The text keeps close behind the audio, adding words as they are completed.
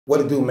What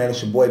it do, man?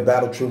 It's your boy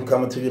Battle Truth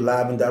coming to you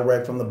live and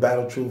direct from the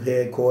Battle Truth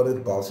headquarters.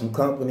 Boston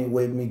Company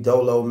with me.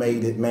 Dolo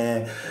made it,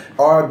 man.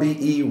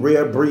 RBE,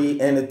 Rare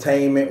Breed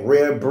Entertainment,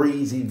 Rare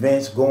Breeds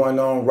events going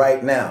on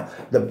right now.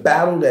 The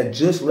battle that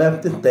just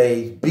left the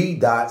stage,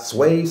 BDot,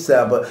 Swave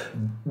 7.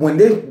 When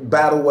this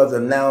battle was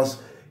announced,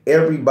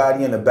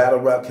 everybody in the battle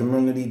rap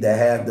community that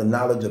has the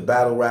knowledge of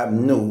battle rap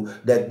knew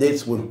that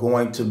this was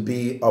going to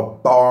be a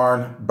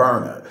barn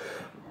burner.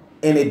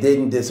 And it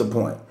didn't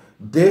disappoint.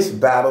 This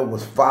battle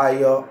was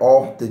fire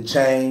off the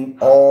chain,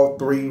 all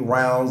 3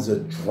 rounds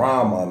of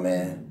drama,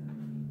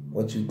 man.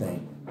 What you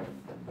think?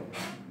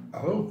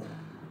 Oh,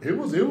 it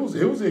was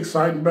an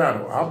exciting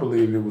battle. I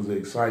believe it was an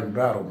exciting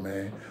battle,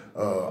 man.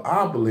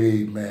 I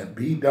believe, man,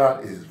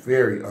 BDot is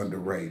very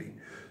underrated.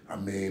 I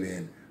mean,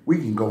 and we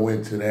can go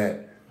into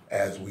that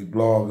as we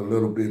blog a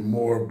little bit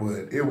more,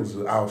 but it was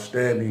an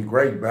outstanding,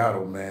 great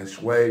battle, man.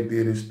 Swave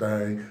did his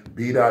thing,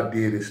 BDot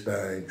did his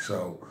thing,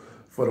 so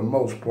for the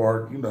most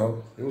part, you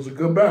know, it was a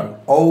good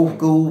battle. Old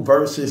school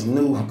versus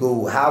new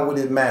school. How would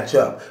it match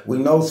up? We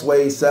know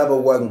Swave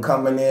 7 wasn't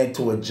coming in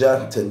to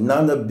adjust to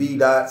none of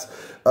BDot's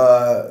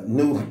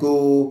new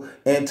school,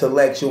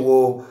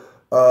 intellectual,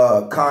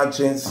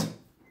 conscience,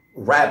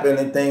 rapping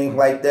and things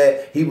like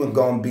that. He was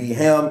going to be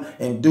him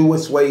and do what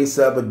Swave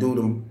 7 do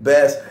the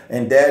best,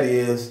 and that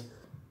is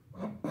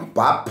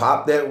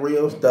pop that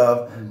real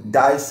stuff,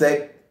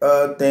 dissect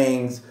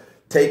things,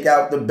 take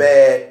out the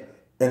bad,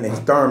 and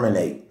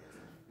exterminate.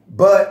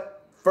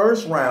 But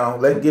first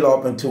round, let's get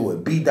off into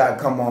it. BDot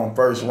come on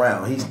first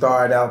round. He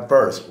started out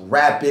first.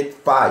 Rapid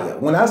fire.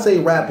 When I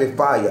say rapid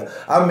fire,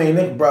 I mean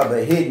this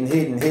brother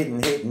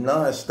hitting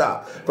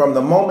non-stop. From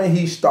the moment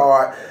he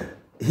start,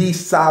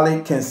 he's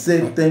solid,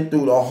 consistent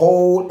through the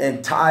whole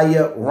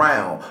entire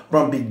round.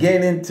 From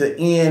beginning to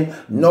end,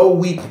 no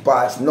weak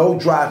spots, no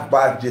dry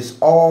spots,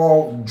 just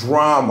all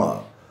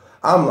drama.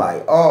 I'm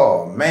like,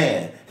 oh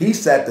man, he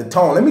set the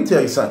tone. Let me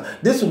tell you something.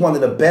 This is one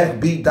of the best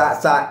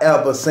BDots I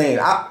ever seen.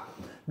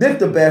 This is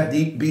the best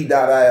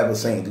BDot I ever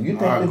seen. Do you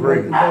think I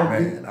agree,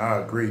 man. I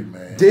agree,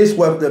 man. This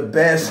was the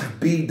best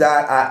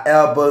BDot I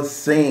ever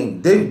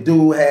seen. This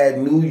dude had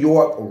New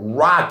York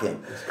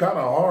rocking. It's kind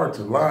of hard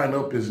to line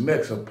up his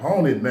next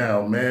opponent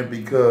now, man,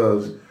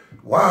 because,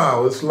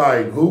 wow, it's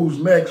like, who's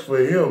next for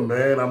him,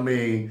 man? I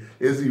mean,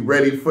 is he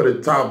ready for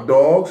the top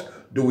dogs?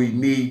 Do we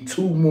need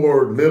 2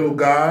 more little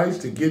guys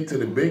to get to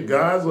the big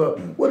guys? Or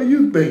what do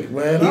you think,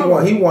 man?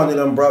 He one of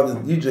them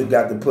brothers, you just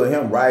got to put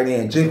him right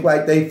in. Just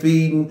like they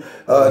feeding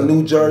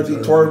New Jersey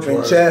Twerk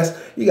and Chess,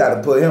 you got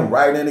to put him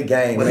right in the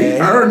game, but man. He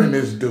earning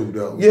his due,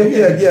 though.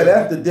 Yeah,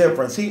 that's the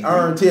difference. He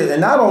earned his. And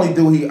not only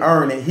do he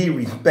earn it, he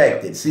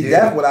respect it. See,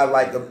 that's what I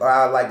like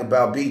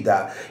about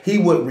BDot. He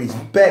would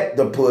respect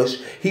the push.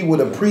 He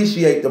would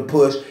appreciate the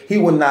push. He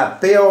would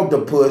not fail the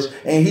push.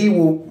 And he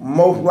will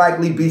most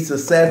likely be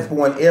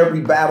successful in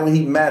every battle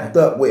he matched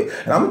up with.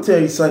 And I'm gonna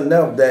tell you something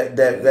else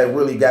that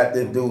really got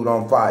this dude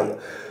on fire.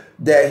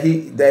 That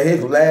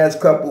his last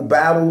couple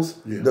battles,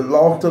 the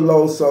loss to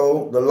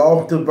Loso, the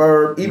loss to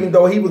Verb, even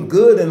though he was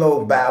good in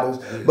those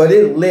battles, but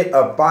it lit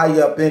a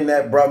fire up in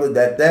that brother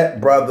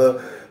that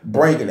brother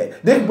bringing it.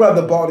 This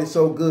brother bought it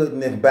so good in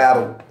this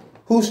battle.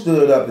 Who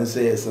stood up and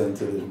said something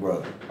to this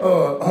brother?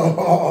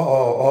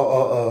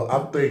 I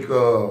think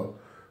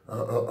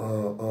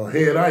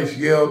Head Ice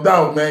yelled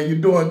out, man, you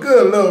doing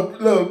good,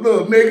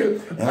 little nigga.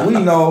 And we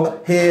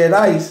know Head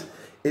Ice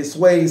is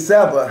Swave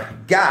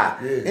 7 guy.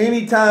 Yeah.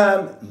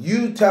 Anytime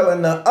you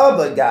telling the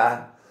other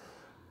guy,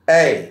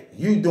 hey,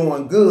 you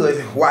doing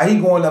good, while he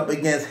going up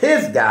against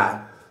his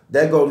guy,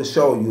 that go to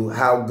show you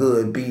how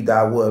good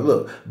BDot was.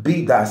 Look,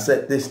 BDot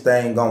set this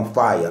thing on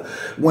fire.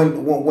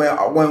 When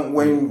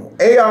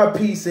ARP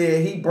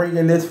said he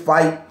bringing this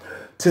fight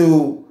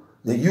to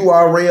the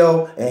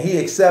URL and he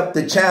accept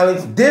the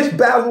challenge, this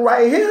battle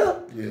right here,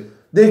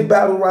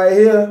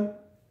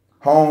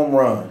 home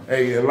run.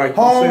 Hey, like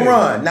home you said,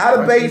 run. Not a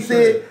like base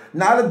hit,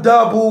 not a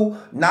double,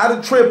 not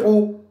a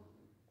triple.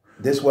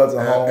 This was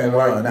a home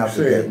run. Like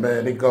you said,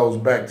 man, it goes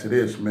back to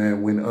this,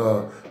 man. When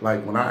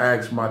when I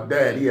asked my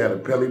dad, he had a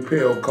Pelly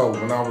Pill coat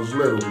when I was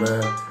little,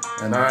 man.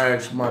 And I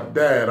asked my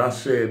dad, I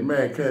said,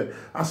 man,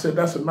 that's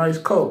a nice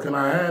coat. Can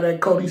I have that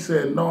coat? He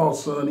said, no,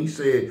 son. He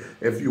said,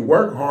 if you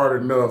work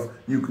hard enough,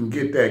 you can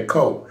get that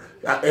coat.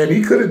 And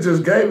he could have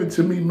just gave it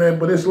to me, man,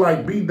 but it's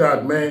like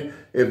BDot, man.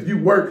 If you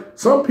work,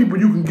 some people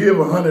you can give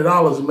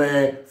 $100,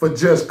 man, for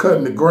just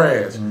cutting the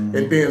grass. Mm-hmm.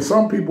 And then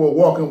some people are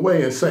walking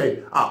away and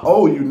say, I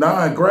owe you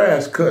 9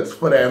 grass cuts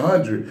for that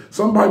 100.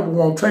 Some people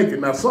won't take it.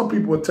 Now, some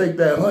people will take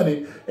that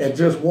 100 and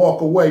just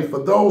walk away. For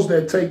those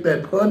that take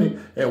that 100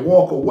 and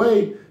walk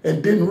away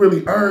and didn't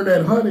really earn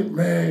that 100,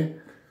 man,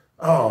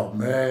 oh,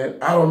 man,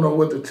 I don't know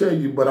what to tell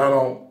you, but I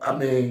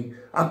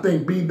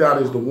think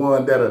BDot is the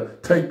one that'll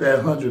take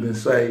that 100 and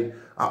say,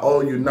 I owe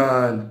you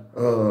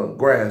 9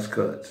 grass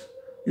cuts.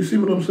 You see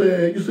what I'm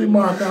saying? You see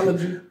my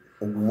analogy?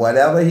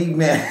 Whatever he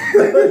meant.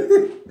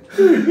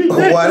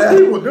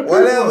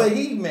 Whatever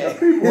he meant.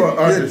 The people will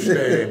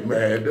understand,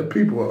 man. The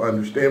people will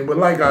understand. But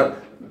like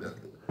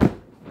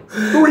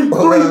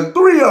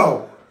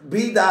 3-0.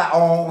 BDot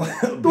on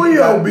 3-0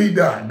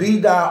 BDot.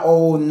 BDot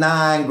on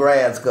 9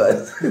 grass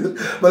cuts.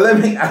 But let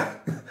me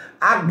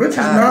which is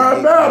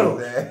 9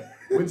 battles.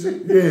 Which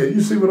is, yeah,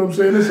 you see what I'm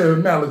saying? It's an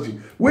analogy.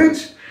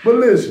 But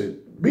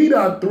listen,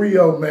 BDot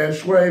 3-0, man,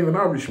 Swave, and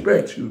I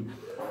respect you.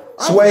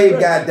 Swave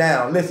got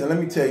down. Listen, let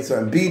me tell you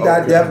something.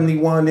 BDot definitely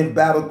won this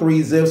battle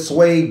 3-0.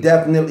 Swave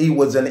definitely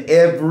was in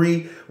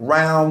every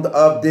round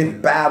of this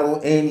battle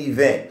and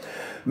event.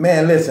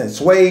 Man, listen,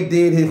 Swave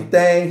did his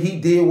thing. He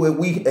did what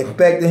we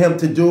expected him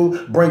to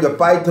do, bring a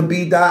fight to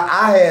BDot.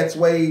 I had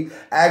Swave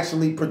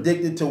actually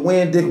predicted to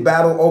win this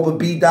battle over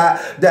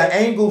BDot. The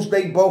angles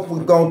they both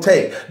was going to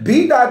take.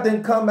 BDot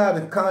didn't come out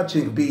as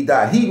conscious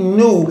BDot. He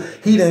knew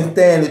he didn't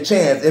stand a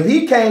chance. If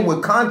he came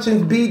with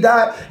conscious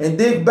BDot in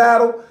this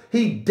battle,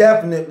 he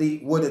definitely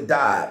would have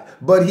died.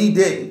 But he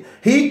didn't.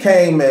 He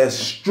came as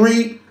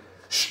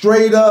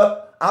straight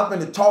up, I'm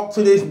going to talk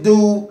to this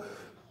dude,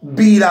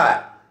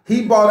 BDot.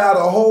 He brought out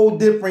a whole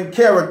different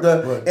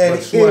character, and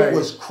Swave, it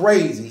was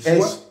crazy.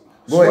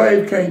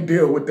 Swave can't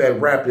deal with that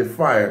rapid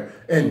fire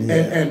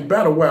and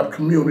battle rap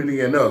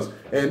community and us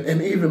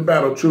and even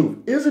Battle Truth.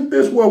 Isn't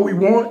this what we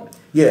want?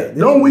 Yeah.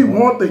 Don't we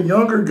want the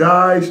younger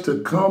guys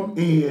to come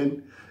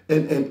in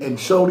and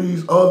show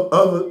these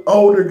other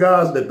older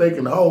guys that they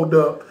can hold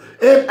up,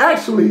 and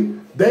actually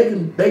they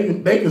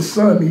can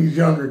son these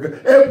younger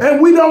guys,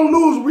 and we don't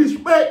lose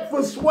respect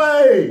for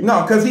Swave.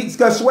 No, because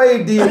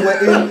Swave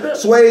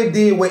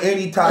did what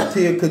any top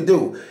tier could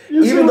do.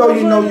 Even though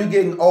you know you're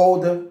getting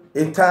older,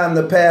 it's time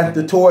to pass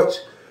the torch.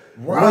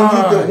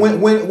 Right.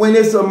 When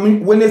it's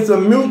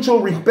a mutual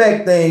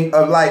respect thing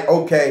of like,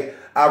 okay,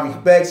 I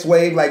respect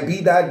Swave like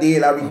BDot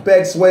did. I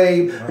respect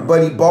Swave,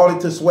 but he bought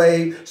it to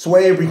Swave.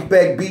 Swave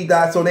respect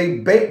BDot, so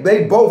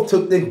they both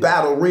took this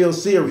battle real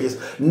serious,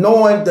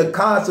 knowing the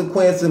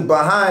consequences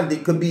behind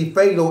it could be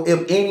fatal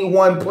if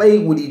anyone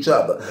played with each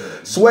other.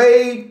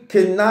 Swave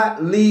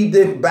cannot leave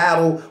this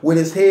battle with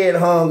his head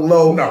hung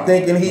low,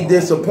 thinking he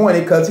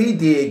disappointed, because he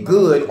did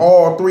good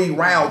all 3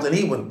 rounds, and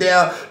he was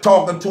there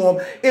talking to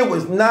him. It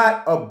was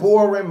not a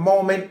boring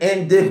moment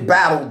in this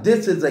battle.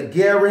 This is a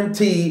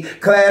guaranteed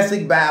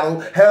classic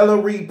battle.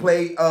 Hella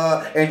replay,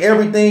 and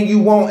everything you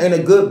want in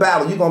a good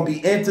battle. You're going to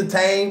be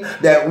entertained.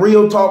 That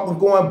real talk was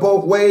going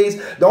both ways.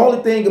 The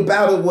only thing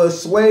about it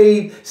was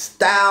Swave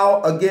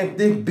style against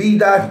this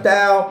BDot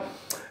style.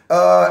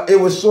 It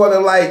was sort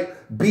of like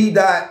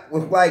BDot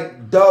was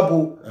like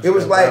double. That's it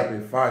was like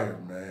rapid fire,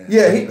 man.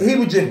 Yeah, he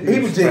was just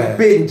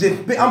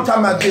spitting. I'm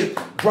talking about just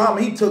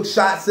drama. He took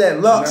shots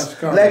at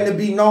Lux, letting it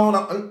be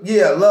known.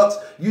 Yeah, Lux,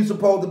 you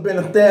supposed to have been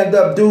a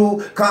stand-up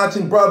dude,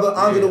 conscious brother,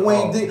 under the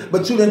wing,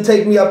 but you didn't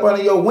take me up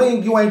under your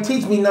wing. You ain't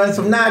teach me nothing,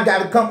 so now I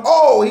got to come.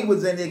 Oh, he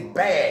was in his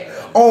bag.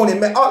 On it,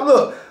 man. Oh,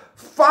 look,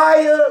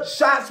 fire.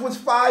 Shots was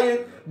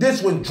fired.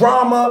 This was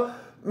drama.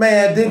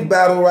 Man, this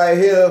battle right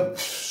here,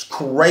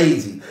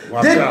 crazy.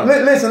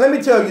 Listen, let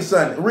me tell you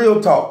something. Real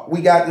talk.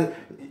 We got the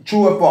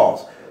true or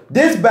false.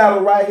 This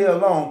battle right here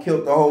alone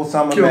killed the whole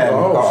Summer Madness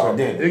card,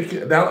 didn't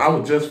it? I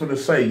was just going to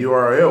say,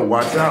 URL,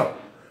 watch out.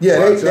 Yeah,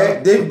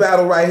 this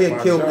battle right here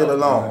killed it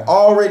alone. Man.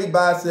 Already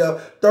by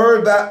itself.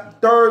 Third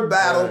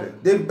battle,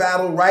 right. This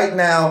battle right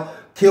now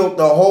killed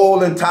the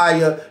whole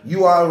entire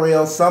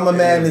URL Summer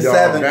Madness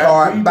 7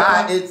 card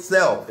by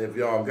itself. If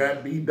y'all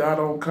got BDot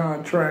on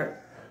contract,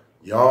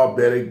 y'all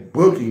better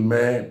bookie,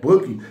 man.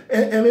 Bookie.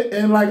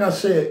 And like I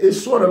said,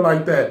 it's sort of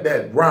like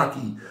that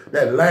Rocky,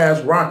 that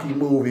last Rocky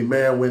movie,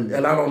 man,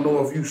 and I don't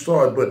know if you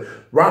saw it, but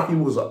Rocky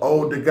was an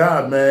older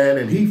guy, man,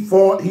 and he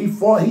fought, he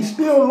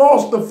still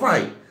lost the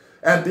fight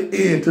at the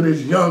end to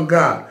this young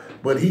guy.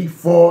 But he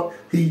fought,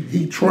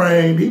 he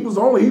trained, he was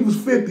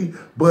 50,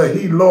 but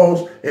he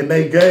lost, and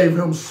they gave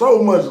him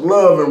so much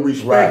love and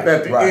respect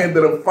at the end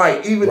of the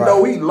fight, even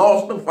though he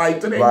lost the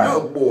fight to that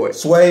young boy.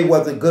 Swave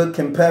was a good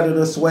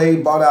competitor.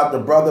 Swave brought out the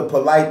brother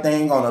polite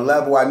thing on a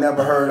level I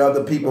never heard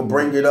other people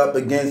bring it up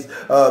against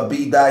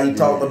BDot. He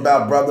talked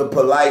about brother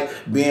polite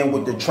being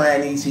with the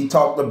trannies. He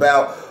talked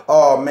about,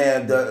 oh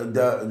man,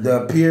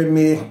 the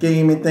pyramid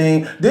scheming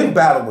thing. This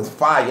battle was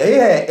fire.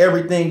 It had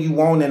everything you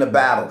want in a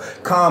battle.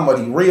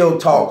 Comedy, real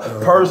talk,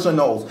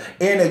 personals,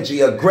 energy,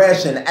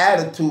 aggression,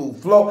 attitude,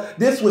 flow.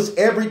 This was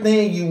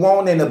everything you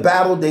want in a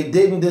battle. They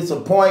didn't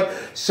disappoint.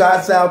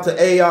 Shouts out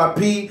to ARP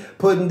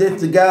putting this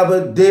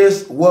together.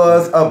 This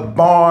was a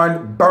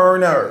barn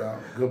burner.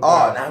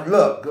 Now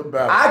look, good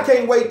battle. I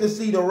can't wait to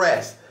see the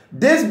rest.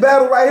 This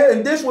battle right here,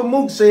 and this what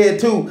Mook said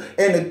too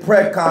in the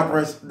press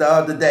conference the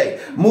other day.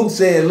 Mook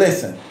said,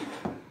 listen,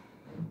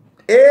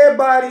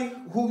 everybody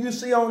who you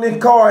see on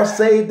this card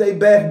saved their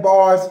best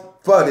bars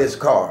for this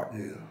card.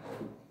 Yeah.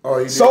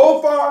 Oh,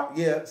 so far,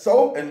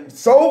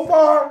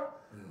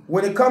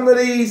 when it comes to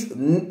these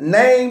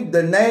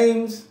the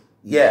names,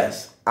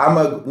 yes.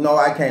 No,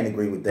 I can't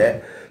agree with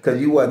that, because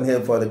you wasn't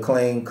here for the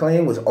clean.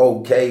 Clean was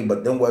okay,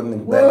 but then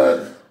wasn't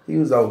better. He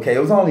was okay.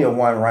 It was only a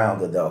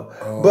 1-rounder though.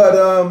 Oh. But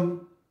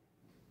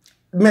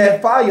man,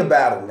 fire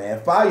battle, man.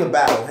 Fire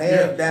battle,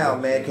 hands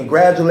down, man.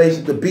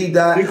 Congratulations to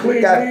BDot. Did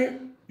Clean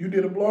win? You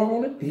did a blog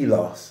on it? He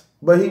lost.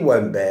 But he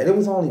wasn't bad. It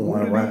was only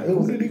 1 round. It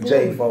was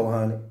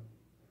J400.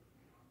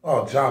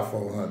 Oh, Ja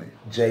 400.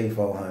 J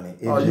 400.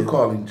 Oh, you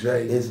call him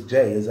Jay? It's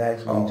J. It's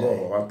actually J.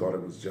 Oh, I thought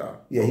it was Ja.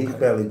 Yeah, he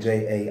spelled it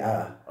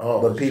J-A-I.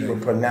 Oh, but people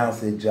J.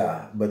 pronounce it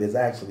Ja, but it's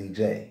actually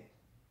J.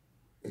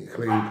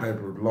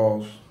 Cleveland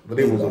lost, but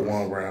it was a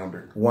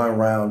one-rounder.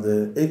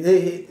 One-rounder.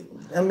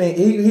 I mean,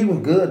 he was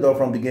good though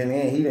from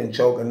beginning. He didn't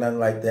choke or nothing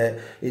like that.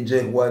 It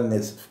just wasn't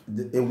as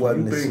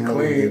You think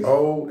Clean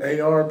old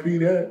ARP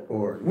that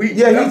or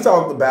he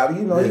talked about it.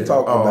 You know, he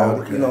talked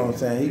about it. You know what I'm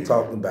saying? He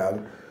talked about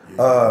it.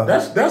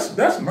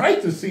 That's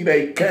nice to see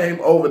they came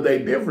over their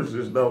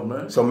differences though,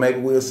 man. So maybe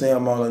we'll see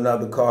him on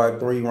another card,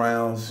 3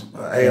 rounds.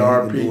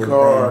 ARP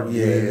card.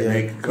 Yeah.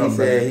 They can come he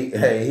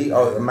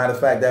said, matter of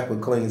fact, that's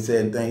what Clean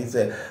said. He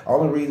said,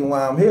 only reason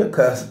why I'm here,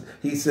 cause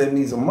he sent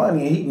me some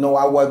money and he know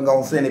I wasn't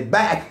gonna send it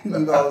back. You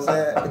know what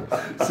I'm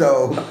saying?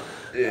 So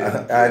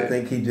I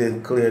think he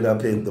just cleared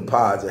up his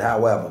deposit.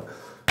 However,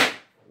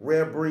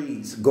 Rare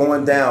Breeze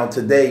going down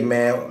today,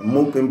 man.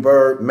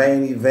 Mookenberg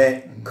main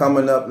event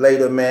coming up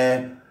later,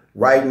 man.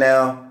 Right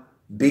now,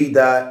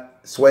 BDot,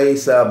 Swave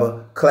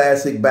 7,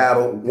 classic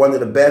battle. One of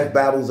the best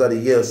battles of the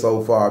year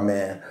so far,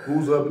 man.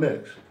 Who's up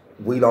next?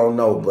 We don't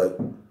know, but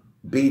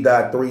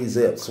BDot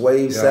 3-zip.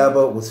 Swave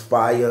 7 was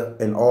fire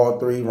in all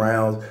 3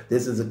 rounds.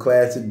 This is a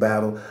classic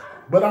battle.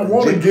 But I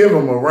want to give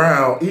him a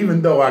round,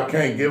 even though I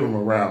can't give him a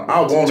round.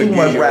 I want to give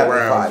you a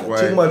round.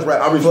 Too much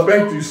rap. I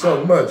respect you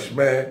so much,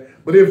 man.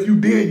 But if you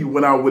did, you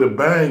went out with a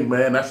bang,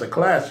 man. That's a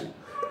classic.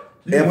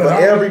 And for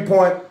every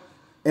point,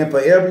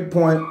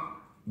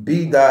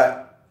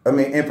 BDot,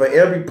 and for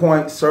every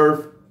point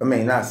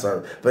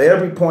for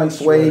every point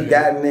Swave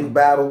got in this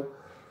battle,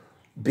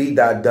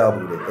 BDot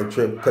doubled it, a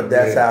trip, because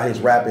that's how his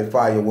rapid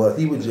fire was.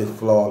 He was just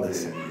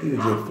flawless. With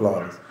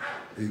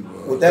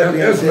that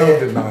being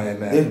said, no denying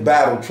that. It's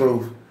Battle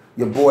Truth.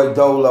 Your boy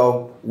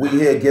Dolo. We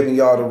here giving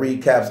y'all the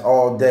recaps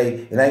all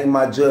day. It ain't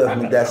my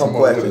judgment. That's a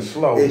question.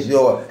 It's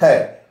your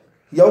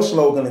your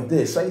slogan is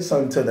this. Say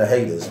something to the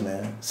haters,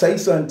 man. Say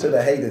something to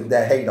the haters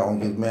that hate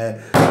on you,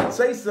 man.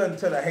 Say something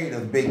to the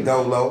haters, Big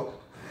Dolo.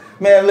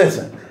 Man,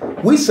 listen.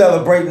 We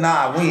celebrating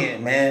our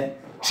win, man.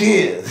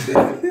 Cheers. Hey,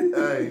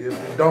 if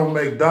it don't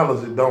make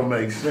dollars, it don't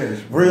make sense.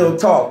 Man. Real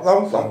talk.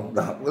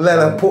 Let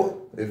us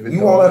pull.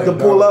 You want us to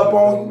pull up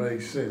on you? It don't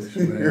make sense,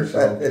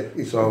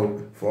 man.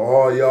 So for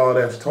all y'all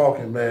that's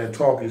talking, man,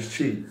 talk is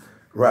cheap.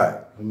 Right.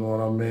 You know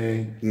what I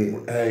mean? Yeah.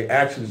 Hey,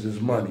 actions is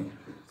money.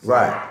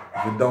 Right.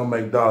 If it don't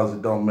make dollars,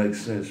 it don't make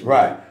sense. Man.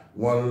 Right.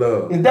 One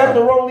love. Is that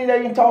the rollie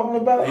that you talking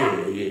about? Yeah.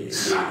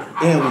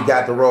 And we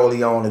got the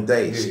rollie on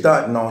today,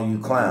 stunting on you,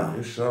 clown.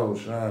 It's so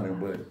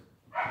shining, but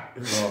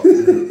it's all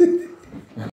good.